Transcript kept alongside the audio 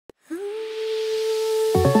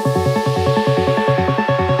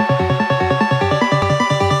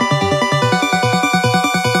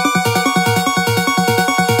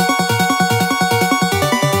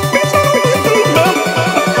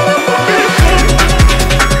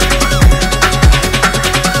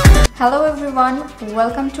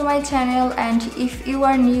welcome to my channel, and if you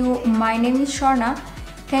are new, my name is Sorna.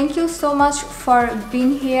 Thank you so much for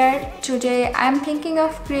being here. Today I'm thinking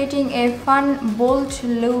of creating a fun bold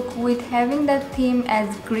look with having the theme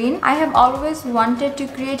as green. I have always wanted to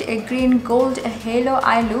create a green gold halo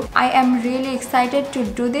eye look. I am really excited to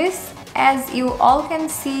do this. As you all can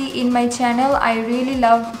see in my channel, I really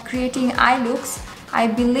love creating eye looks. I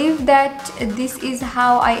believe that this is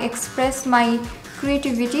how I express my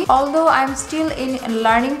creativity. Although I'm still in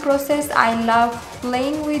learning process, I love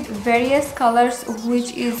playing with various colors,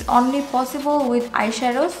 which is only possible with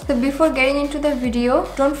eyeshadows. So before getting into the video,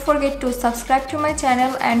 don't forget to subscribe to my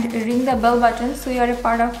channel and ring the bell button so you are a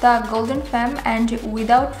part of the golden fam. And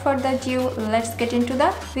without further ado, let's get into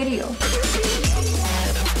the video.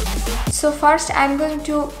 So first I'm going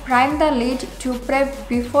to prime the lid to prep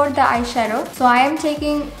before the eyeshadow. So I am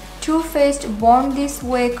taking Too Faced Born This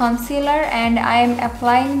Way concealer and I am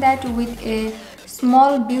applying that with a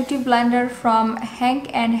small beauty blender from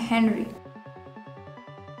Hank and Henry.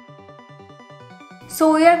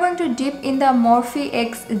 So we are going to dip in the Morphe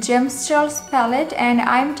X Gemstones palette, and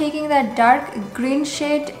I am taking the dark green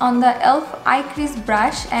shade on the e.l.f. eye crease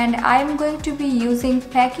brush, and I am going to be using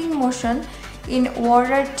packing motion in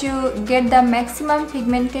order to get the maximum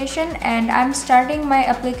pigmentation. And I'm starting my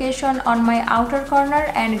application on my outer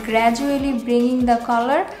corner and gradually bringing the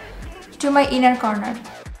color to my inner corner.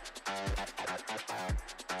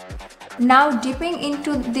 Now dipping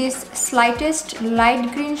into this slightest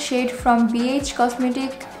light green shade from BH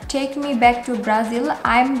Cosmetic Take Me Back to Brazil,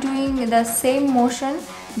 I'm doing the same motion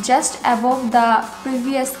just above the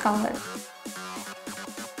previous color.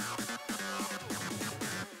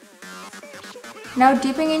 Now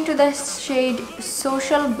dipping into the shade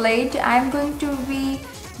Social Blade, I'm going to be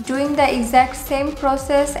doing the exact same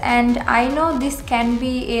process, and I know this can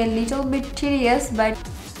be a little bit tedious, but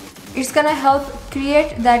it's gonna help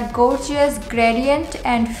create that gorgeous gradient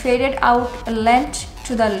and faded out length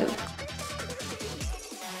to the look.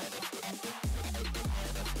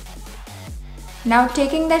 Now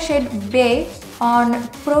taking the shade Bay on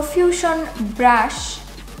Profusion brush,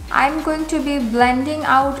 I'm going to be blending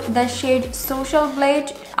out the shade Social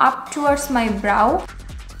Blade up towards my brow.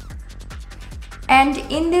 And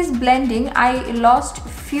in this blending, I lost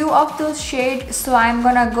few of those shades, so I'm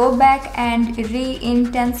gonna go back and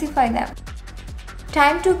re-intensify them.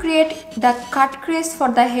 Time to create the cut crease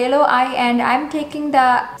for the halo eye, and I'm taking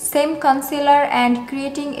the same concealer and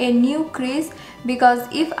creating a new crease, because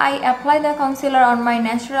if I apply the concealer on my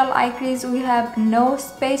natural eye crease, we have no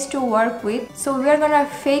space to work with. So we're gonna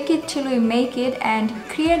fake it till we make it and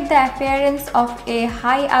create the appearance of a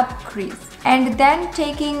high up crease. And then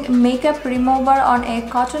taking makeup remover on a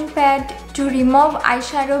cotton pad to remove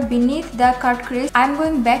eyeshadow beneath the cut crease, I'm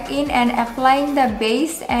going back in and applying the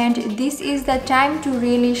base, and this is the time to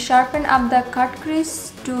really sharpen up the cut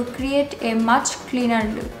crease to create a much cleaner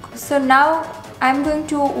look. So now I'm going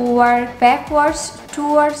to work backwards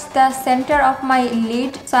towards the center of my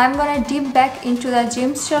lid. So I'm gonna dip back into the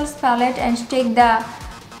Gemstones palette and take the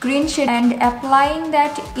green shade and applying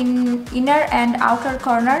that in inner and outer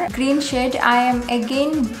corner. Green shade, I am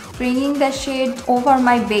again bringing the shade over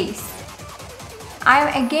my base. I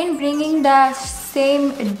am again bringing the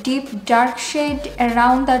same deep dark shade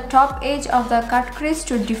around the top edge of the cut crease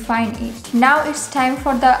to define it. Now it's time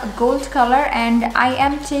for the gold color, and I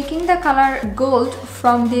am taking the color gold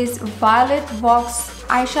from this Violet Box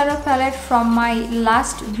eyeshadow palette from my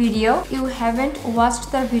last video. If you haven't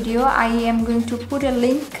watched the video, I am going to put a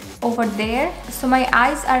link over there. So my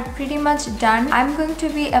eyes are pretty much done. I'm going to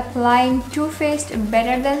be applying Too Faced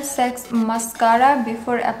Better Than Sex mascara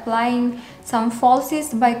before applying some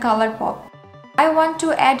falsies by Colourpop. I want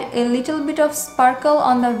to add a little bit of sparkle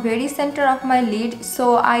on the very center of my lid,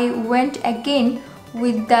 so I went again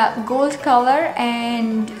with the gold color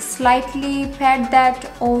and slightly pat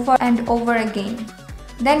that over and over again.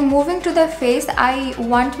 Then moving to the face, I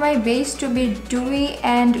want my base to be dewy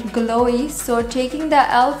and glowy, so taking the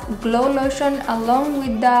e.l.f. Glow Lotion along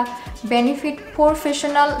with the Benefit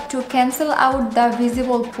Professional to cancel out the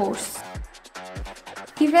visible pores.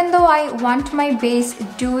 Even though I want my base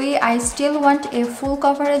dewy, I still want a full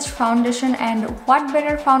coverage foundation, and what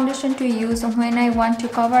better foundation to use when I want to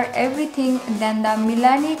cover everything than the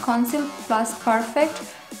Milani Conceal Plus Perfect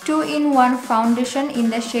 2-in-1 foundation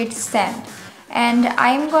in the shade Sand. And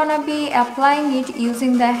I'm gonna be applying it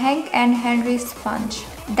using the Hank and Henry sponge.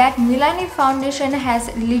 That Milani foundation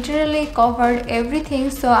has literally covered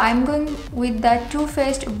everything, so I'm going with the Too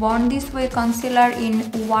Faced Born This Way concealer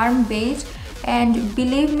in warm beige, and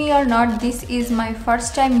believe me or not, this is my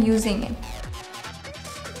first time using it.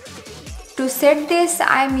 To set this,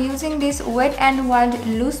 I am using this Wet n Wild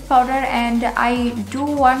loose powder, and I do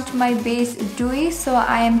want my base dewy, so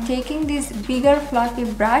I am taking this bigger fluffy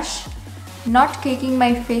brush, not caking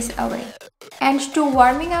my face away. And to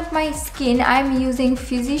warming up my skin, I am using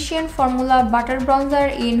Physician Formula Butter Bronzer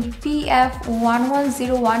in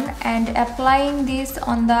PF1101 and applying this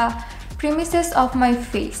on the premises of my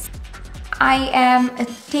face. I am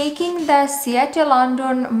taking the Seattle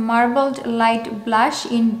London Marbled Light Blush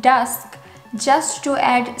in Dusk just to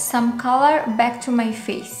add some color back to my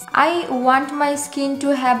face. I want my skin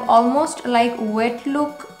to have almost like wet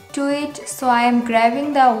look to it, so I am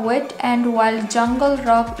grabbing the Wet n Wild Jungle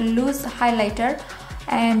Rock loose highlighter,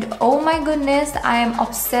 and oh my goodness, I am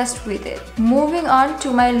obsessed with it. Moving on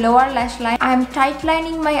to my lower lash line, I am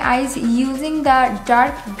tightlining my eyes using the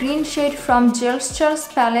dark green shade from Gelster's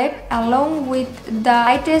palette along with the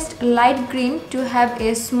lightest light green to have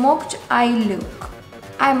a smoked eye look.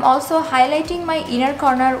 I am also highlighting my inner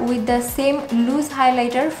corner with the same loose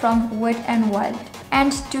highlighter from Wet n Wild.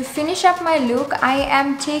 And to finish up my look, I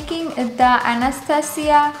am taking the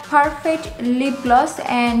Anastasia Perfect Lip Gloss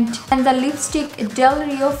and the lipstick Del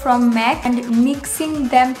Rio from MAC and mixing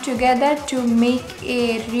them together to make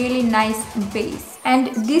a really nice base.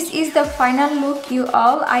 And this is the final look, you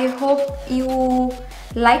all. I hope you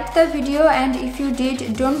liked the video, and if you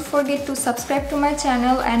did, don't forget to subscribe to my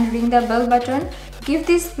channel and ring the bell button. Give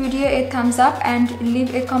this video a thumbs up and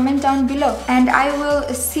leave a comment down below. And I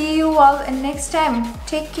will see you all next time.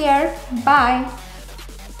 Take care. Bye.